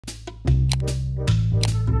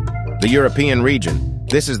The European region.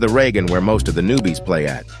 This is the Reagan where most of the newbies play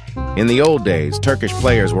at. In the old days, Turkish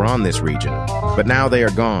players were on this region, but now they are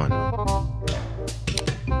gone.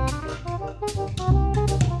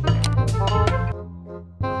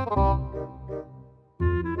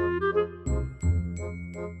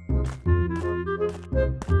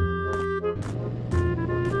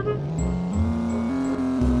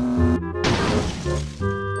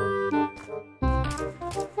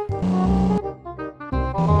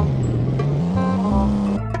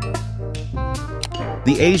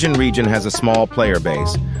 The Asian region has a small player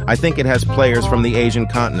base. I think it has players from the Asian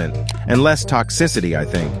continent, and less toxicity, I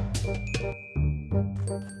think.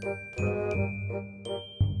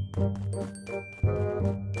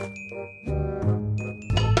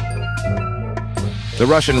 The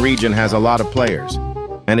Russian region has a lot of players,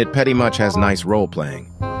 and it pretty much has nice role-playing.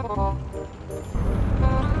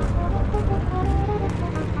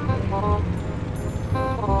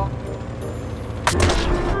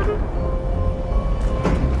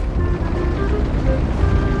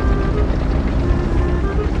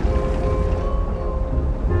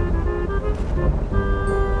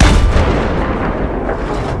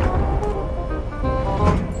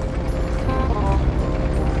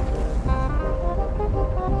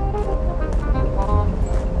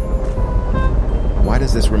 Why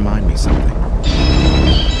does this remind me something?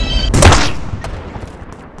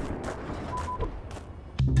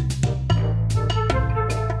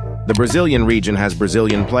 The Brazilian region has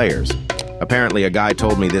Brazilian players. Apparently, a guy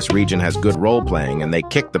told me this region has good role-playing and they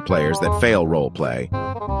kick the players that fail role-play.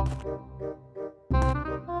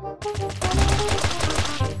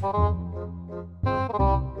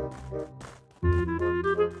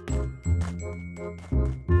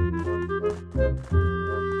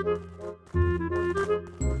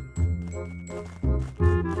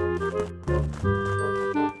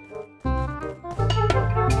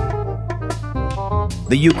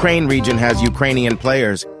 The Ukraine region has Ukrainian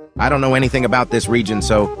players. I don't know anything about this region,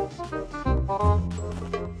 so...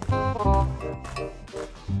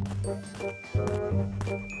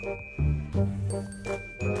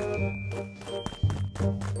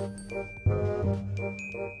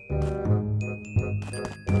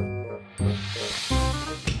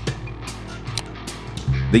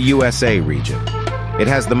 The USA region. It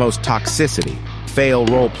has the most toxicity, fail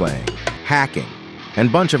role-playing, hacking,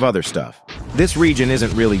 and bunch of other stuff. This region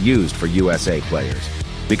isn't really used for USA players,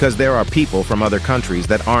 because there are people from other countries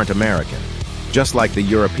that aren't American, just like the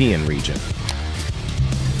European region.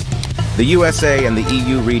 The USA and the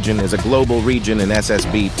EU region is a global region in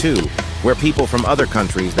ssb2, where people from other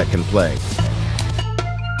countries that can play.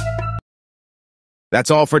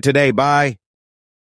 That's all for today, bye!